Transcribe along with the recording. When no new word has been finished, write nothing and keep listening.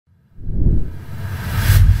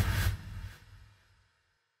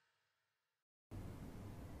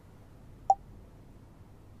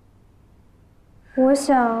我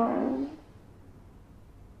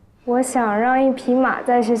想让一匹马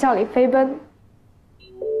在学校里飞奔。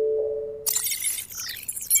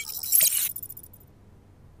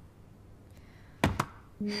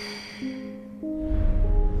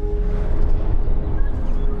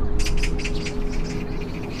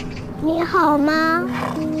你好吗？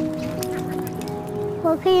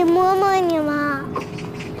我可以摸摸你吗？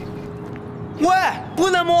喂，不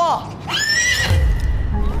能摸！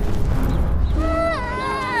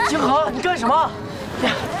星河，你干什么？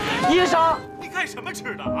医生，你干什么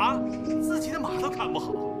吃的啊？自己的马都看不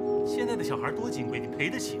好，现在的小孩多金贵，你赔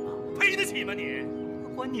得起吗？赔得起吗你？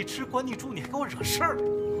管你吃，管你住，你还给我惹事儿！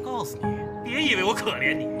我告诉你，别以为我可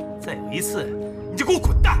怜你，再有一次，你就给我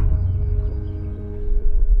滚蛋！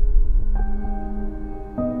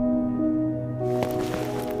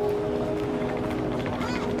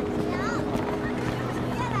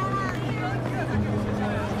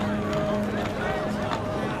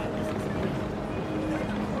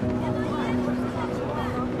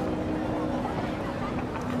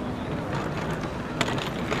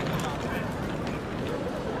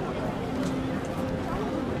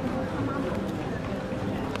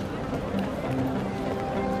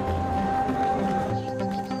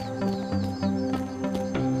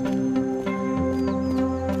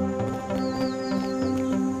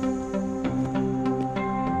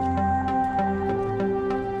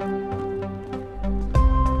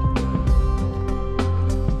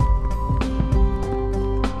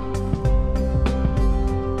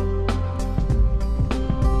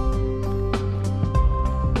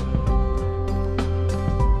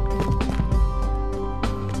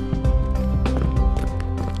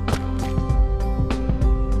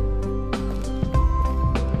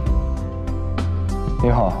 你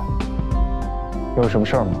好，有什么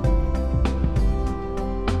事儿吗？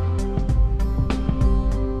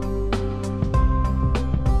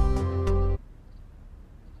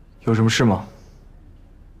有什么事吗？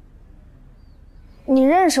你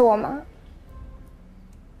认识我吗？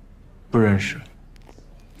不认识，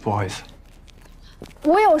不好意思。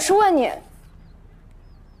我有事问你。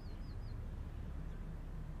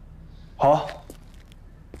好，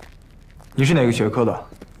你是哪个学科的？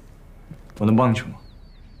我能帮你什么？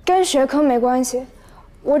 跟学科没关系，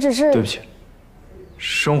我只是……对不起，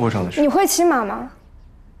生活上的事。你会骑马吗？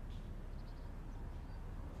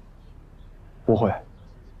不会。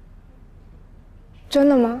真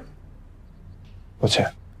的吗？抱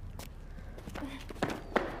歉。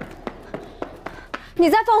你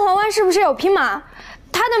在凤凰湾是不是有匹马？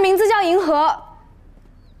它的名字叫银河。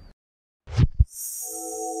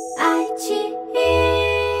iQiyi。